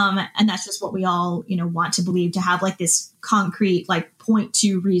 And that's just what we all, want to believe, to have like this concrete, like point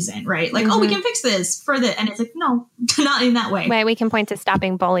to reason, right? Like, oh, we can fix this for the, and it's like, no, not in that way. Right. We can point to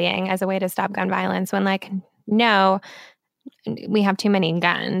stopping bullying as a way to stop gun violence when like, no, we have too many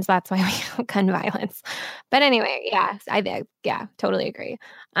guns. That's why we have gun violence. But anyway, I totally agree.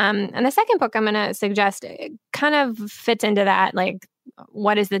 And the second book I'm going to suggest kind of fits into that, like,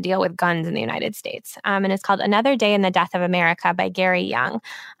 what is the deal with guns in the United States? And it's called Another Day in the Death of America by Gary Young.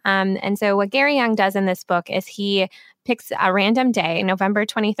 And so what Gary Young does in this book is he picks a random day, November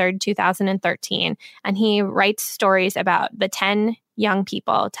 23rd, 2013, and he writes stories about the 10 young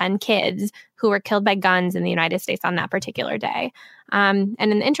people, 10 kids who were killed by guns in the United States on that particular day. And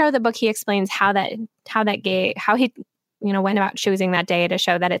in the intro of the book, he explains how he went about choosing that day to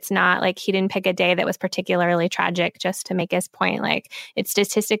show that it's not like he didn't pick a day that was particularly tragic just to make his point. Like, it's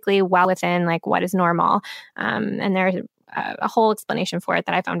statistically well within like what is normal. And there's a whole explanation for it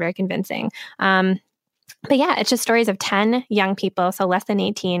that I found very convincing. But yeah, it's just stories of 10 young people, so less than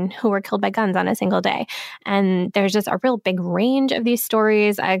 18, who were killed by guns on a single day. And there's just a real big range of these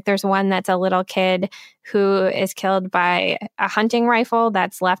stories. There's one that's a little kid who is killed by a hunting rifle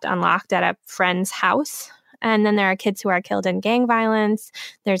that's left unlocked at a friend's house. And then there are kids who are killed in gang violence.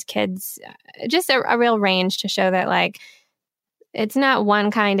 There's kids, just a real range to show that, like, it's not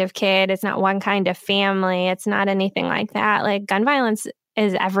one kind of kid. It's not one kind of family. It's not anything like that. Like, gun violence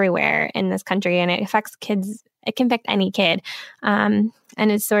is everywhere in this country, and it affects kids. It can affect any kid. And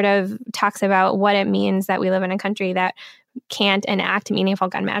it sort of talks about what it means that we live in a country that can't enact meaningful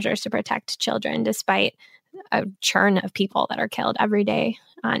gun measures to protect children, despite a churn of people that are killed every day.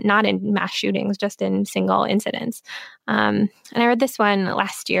 Not in mass shootings, just in single incidents. And I read this one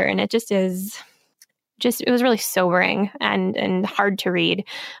last year, and it it was really sobering and hard to read,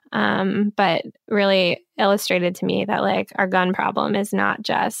 but really illustrated to me that, like, our gun problem is not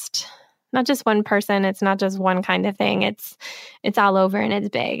just one person. It's not just one kind of thing. It's all over, and it's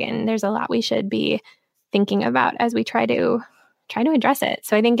big, and there's a lot we should be thinking about as we try to address it.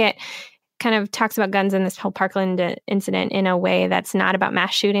 So I think it kind of talks about guns in this whole Parkland incident in a way that's not about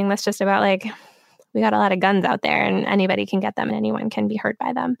mass shooting. That's just about, like, we got a lot of guns out there, and anybody can get them, and anyone can be hurt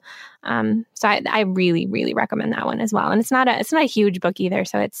by them. So I really, really recommend that one as well. And it's not a huge book either.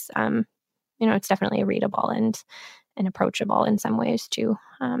 So it's, it's definitely readable and approachable in some ways too.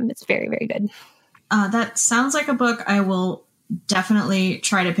 It's very, very good. That sounds like a book I will definitely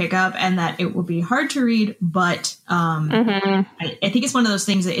try to pick up, and that it will be hard to read, but I think it's one of those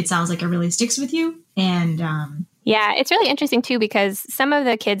things that it sounds like it really sticks with you. And yeah, it's really interesting too, because some of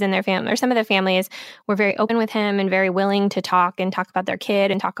the kids in their family, or some of the families, were very open with him and very willing to talk about their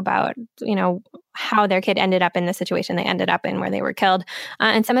kid and talk about, how their kid ended up in the situation they ended up in where they were killed.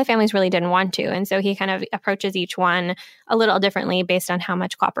 And some of the families really didn't want to. And so he kind of approaches each one a little differently based on how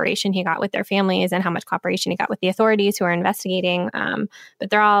much cooperation he got with their families and how much cooperation he got with the authorities who are investigating. But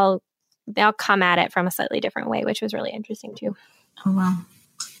they all come at it from a slightly different way, which was really interesting too. Oh, wow.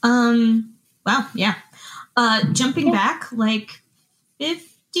 Wow. Yeah. Jumping back like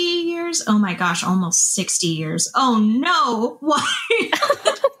 50 years. Oh my gosh, almost 60 years. Oh no. Why?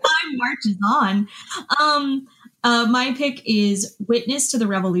 Time marches on. My pick is Witness to the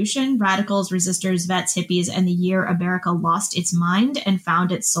Revolution: Radicals, Resistors, Vets, Hippies, and the Year America Lost Its Mind and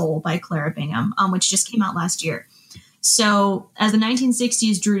Found Its Soul by Clara Bingham, which just came out last year. So as the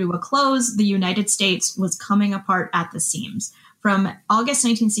 1960s drew to a close, the United States was coming apart at the seams. From August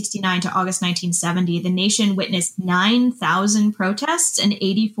 1969 to August 1970, the nation witnessed 9,000 protests and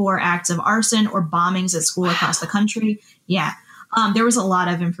 84 acts of arson or bombings at school across the country. Yeah. There was a lot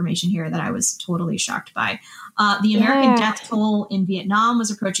of information here that I was totally shocked by. The American death toll in Vietnam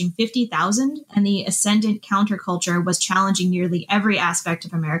was approaching 50,000, and the ascendant counterculture was challenging nearly every aspect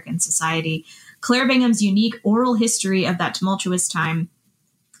of American society. Claire Bingham's unique oral history of that tumultuous time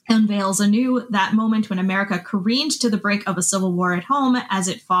unveils anew that moment when America careened to the brink of a civil war at home as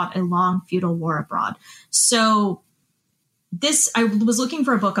it fought a long feudal war abroad. So I was looking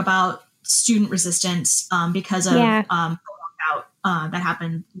for a book about student resistance because of that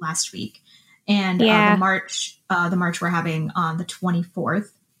happened last week. And the march we're having on the 24th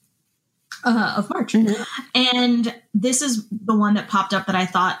of March. Mm-hmm. And this is the one that popped up that I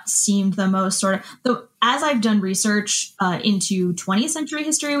thought seemed the most sort of, though, as I've done research into 20th century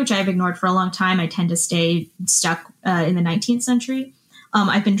history, which I've ignored for a long time, I tend to stay stuck in the 19th century.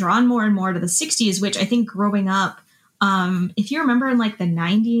 I've been drawn more and more to the 60s, which I think growing up, if you remember in like the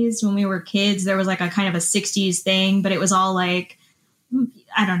 90s when we were kids, there was like a kind of a 60s thing, but it was all like,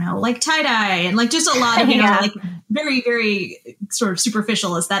 I don't know, like tie-dye and like just a lot of, like very, very sort of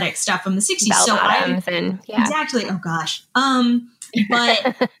superficial aesthetic stuff from the 60s. Exactly. Oh gosh.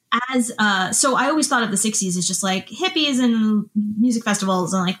 But so I always thought of the 60s as just like hippies and music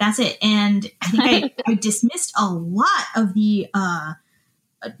festivals and like, that's it. And I think I dismissed a lot of the,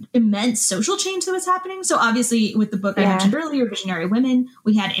 immense social change that was happening. So obviously with the book I mentioned earlier, Visionary Women,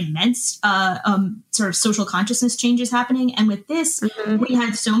 we had immense sort of social consciousness changes happening. And with this, we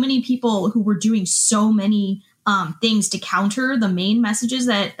had so many people who were doing so many things to counter the main messages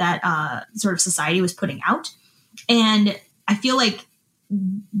that sort of society was putting out. And I feel like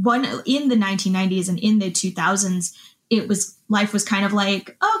in the 1990s and in the 2000s, life was kind of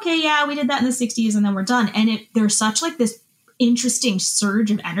like, okay, yeah, we did that in the 60s and then we're done. And there's such like this interesting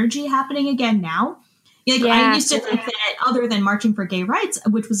surge of energy happening again now. Like, I used to think that other than marching for gay rights,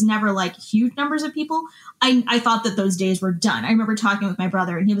 which was never like huge numbers of people, I thought that those days were done. I remember talking with my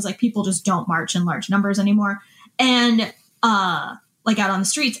brother and he was like, people just don't march in large numbers anymore. And like out on the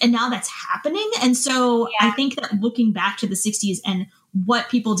streets. And now that's happening. And so I think that looking back to the 60s and what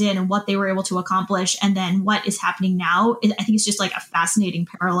people did and what they were able to accomplish and then what is happening now, I think it's just like a fascinating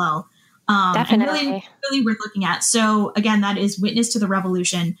parallel. Definitely. And really, really worth looking at. So again, that is Witness to the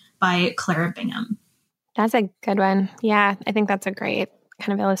Revolution by Clara Bingham. That's a good one. Yeah, I think that's a great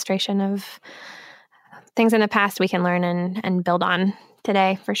kind of illustration of things in the past we can learn and build on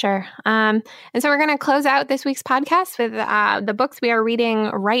today, for sure. And so we're going to close out this week's podcast with the books we are reading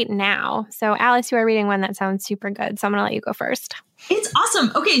right now. So Alice, you are reading one that sounds super good. So I'm going to let you go first. It's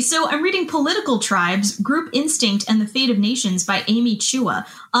awesome. Okay, so I'm reading Political Tribes, Group Instinct, and the Fate of Nations by Amy Chua.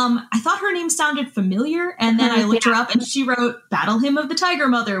 I thought her name sounded familiar, and then I looked her up, and she wrote Battle Hymn of the Tiger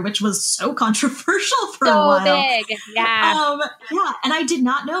Mother, which was so controversial for a while. So big, yeah. And I did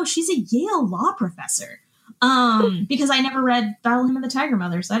not know she's a Yale law professor. Because I never read Battle Hymn of the Tiger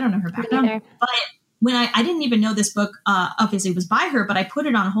Mother, so I don't know her background. But when I didn't even know this book, obviously was by her, but I put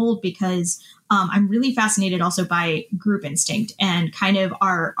it on hold because I'm really fascinated also by group instinct and kind of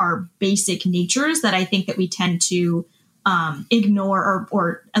our basic natures that I think that we tend to ignore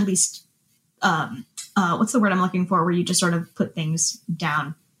or at least, what's the word I'm looking for, where you just sort of put things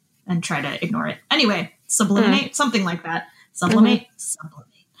down and try to ignore it. Anyway, sublimate, something like that. Sublimate.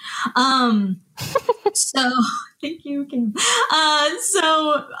 So thank you, Kim.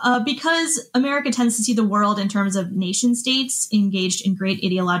 Because America tends to see the world in terms of nation states engaged in great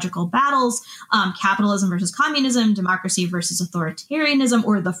ideological battles, capitalism versus communism, democracy versus authoritarianism,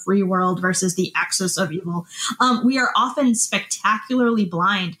 or the free world versus the axis of evil, we are often spectacularly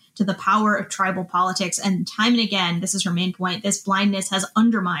blind to the power of tribal politics. And time and again, this is her main point, this blindness has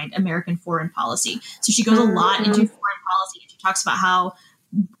undermined American foreign policy. So she goes a lot into foreign policy. She talks about how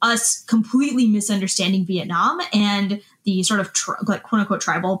us completely misunderstanding Vietnam and the sort of like quote unquote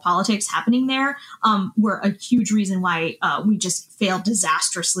tribal politics happening there were a huge reason why we just failed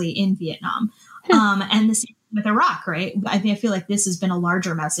disastrously in Vietnam. And the same with Iraq, right? I feel like this has been a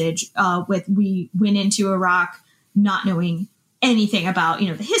larger message with we went into Iraq not knowing anything about,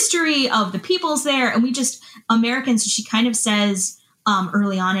 the history of the peoples there. And we just, Americans, she kind of says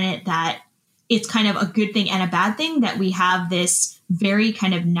early on in it that it's kind of a good thing and a bad thing that we have this very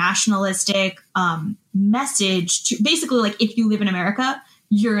kind of nationalistic message to basically, like, if you live in America,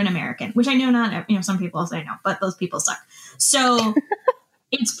 you're an American, which I know not, some people say no, but those people suck. So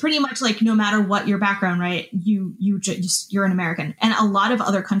it's pretty much like, no matter what your background, right, you're an American. And a lot of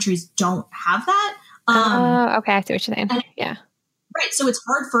other countries don't have that. Okay. I see what you're saying. Yeah. Right. So it's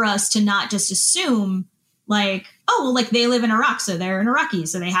hard for us to not just assume like, oh, well, like they live in Iraq, so they're an Iraqi.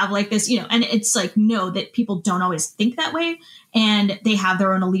 So they have like this, and it's like, no, that people don't always think that way. And they have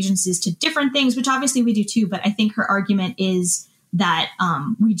their own allegiances to different things, which obviously we do too. But I think her argument is that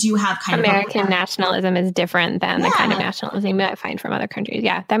we do have kind American nationalism is different than the kind of nationalism you might find from other countries.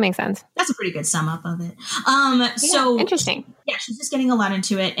 Yeah, that makes sense. That's a pretty good sum up of it. So interesting. Yeah, she's just getting a lot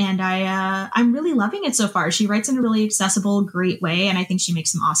into it, and I'm really loving it so far. She writes in a really accessible, great way, and I think she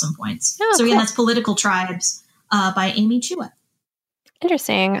makes some awesome points. So again, that's Political Tribes by Amy Chua.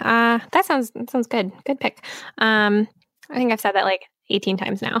 Interesting. That sounds good. Good pick. I think I've said that like 18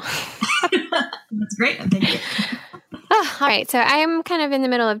 times now. That's great. Thank you. All right. So I'm kind of in the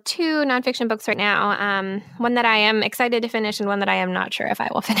middle of two nonfiction books right now. One that I am excited to finish and one that I am not sure if I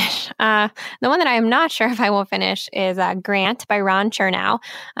will finish. The one that I am not sure if I will finish is Grant by Ron Chernow,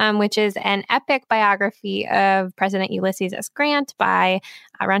 which is an epic biography of President Ulysses S. Grant by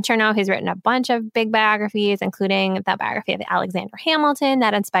Ron Chernow, who's written a bunch of big biographies, including the biography of Alexander Hamilton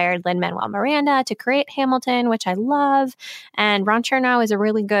that inspired Lin-Manuel Miranda to create Hamilton, which I love. And Ron Chernow is a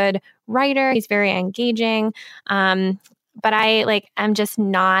really good writer. He's very engaging. But I'm just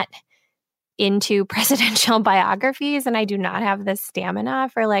not into presidential biographies, and I do not have the stamina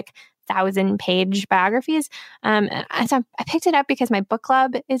for 1,000-page biographies. So I picked it up because my book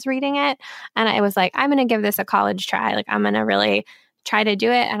club is reading it, and I was like, I'm going to give this a college try. I'm going to really try to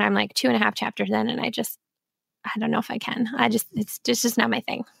do it. And I'm 2.5 chapters in, and I don't know if I can. It's just not my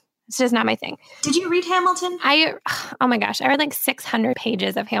thing. It's just not my thing. Did you read Hamilton? Oh my gosh, I read 600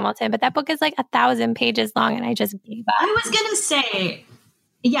 pages of Hamilton, but that book is 1,000 pages long, and I just gave up. I was going to say,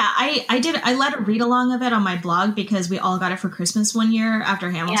 yeah, I did. I led a read along of it on my blog because we all got it for Christmas one year after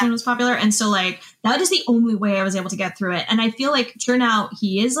Hamilton was popular. And so that is the only way I was able to get through it. And I feel like Chernow,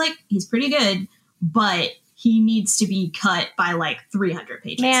 he's pretty good, but he needs to be cut by like 300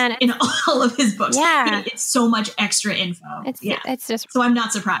 pages in all of his books. Yeah. It's so much extra info. It's just, so I'm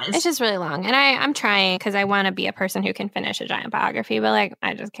not surprised. It's just really long. And I'm trying because I want to be a person who can finish a giant biography, but like,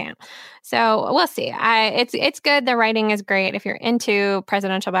 I just can't. So we'll see. It's good. The writing is great. If you're into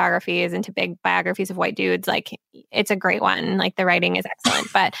presidential biographies, into big biographies of white dudes, like it's a great one. Like the writing is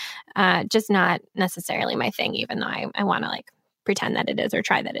excellent, but just not necessarily my thing, even though I want to like pretend that it is or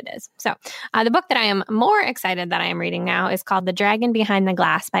try that it is. So the book that I am more excited that I am reading now is called The Dragon Behind the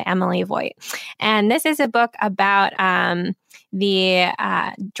Glass by Emily Voigt. And this is a book about the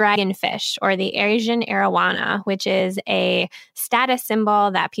dragonfish, or the Asian arowana, which is a status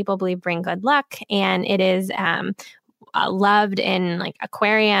symbol that people believe bring good luck. And it is loved in like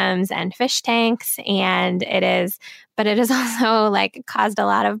aquariums and fish tanks. And it is also like caused a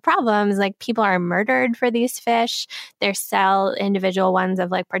lot of problems. Like people are murdered for these fish. They sell individual ones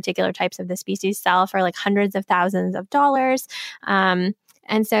of like particular types of the species sell for like hundreds of thousands of dollars. And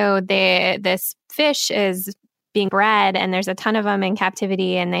so this fish is being bred, and there's a ton of them in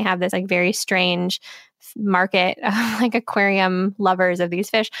captivity, and they have this like very strange market of like aquarium lovers of these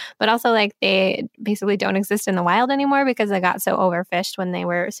fish, but also like they basically don't exist in the wild anymore because they got so overfished when they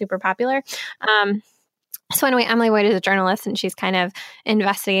were super popular. So anyway, Emily Voigt is a journalist, and she's kind of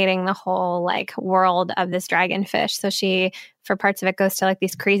investigating the whole like world of this dragonfish. So she, for parts of it, goes to like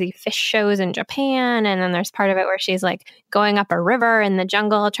these crazy fish shows in Japan. And then there's part of it where she's like going up a river in the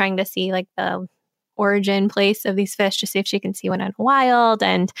jungle, trying to see like the origin place of these fish to see if she can see one in wild.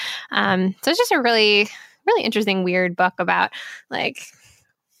 And so it's just a really, really interesting, weird book about like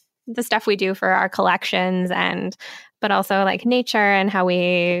the stuff we do for our collections, and but also like nature and how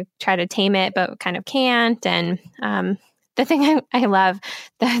we try to tame it but kind of can't. And the thing I love,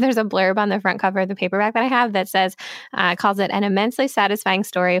 there's a blurb on the front cover of the paperback that I have that says, calls it an immensely satisfying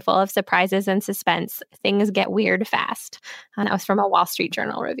story full of surprises and suspense. Things get weird fast. And that was from a Wall Street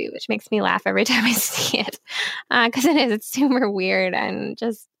Journal review, which makes me laugh every time I see it. Because it's super weird and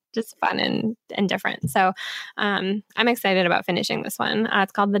just fun and different. So I'm excited about finishing this one.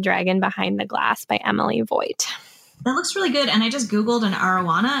 It's called The Dragon Behind the Glass by Emily Voigt. That looks really good. And I just Googled an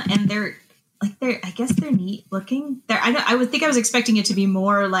arowana, and I guess they're neat looking. I would think I was expecting it to be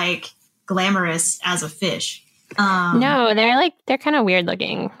more like glamorous as a fish. No, they're kind of weird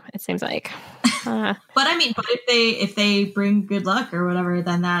looking, it seems like. But if they bring good luck or whatever,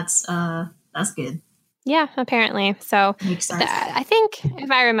 then that's good. Yeah, apparently. So makes sense. I think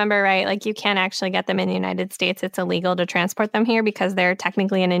if I remember right, like you can't actually get them in the United States. It's illegal to transport them here because they're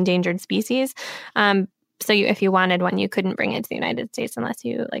technically an endangered species. So if you wanted one, you couldn't bring it to the United States unless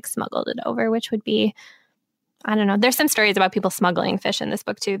you like smuggled it over, which would be, I don't know. There's some stories about people smuggling fish in this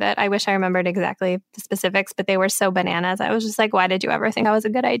book too that I wish I remembered exactly the specifics, but they were so bananas. I was just like, why did you ever think that was a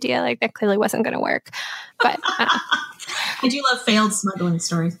good idea? Like that clearly wasn't going to work. But I do love failed smuggling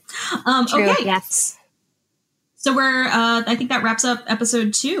stories. True, okay. Yes. So I think that wraps up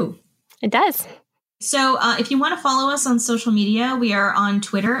episode 2. It does. So if you want to follow us on social media, we are on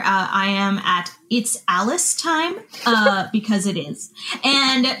Twitter. I am at It's Alice Time because it is.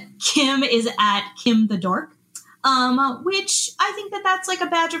 And Kim is at Kim the Dork, which I think that's like a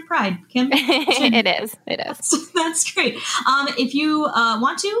badge of pride, Kim. It is. That's great. If you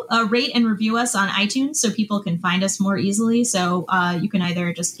want to rate and review us on iTunes so people can find us more easily. So you can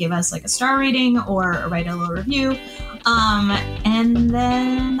either just give us like a star rating or write a little review. And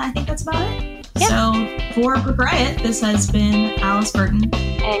then I think that's about it. Yeah. So for Book Riot, this has been Alice Burton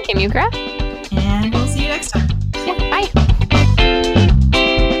and Kim Ukra.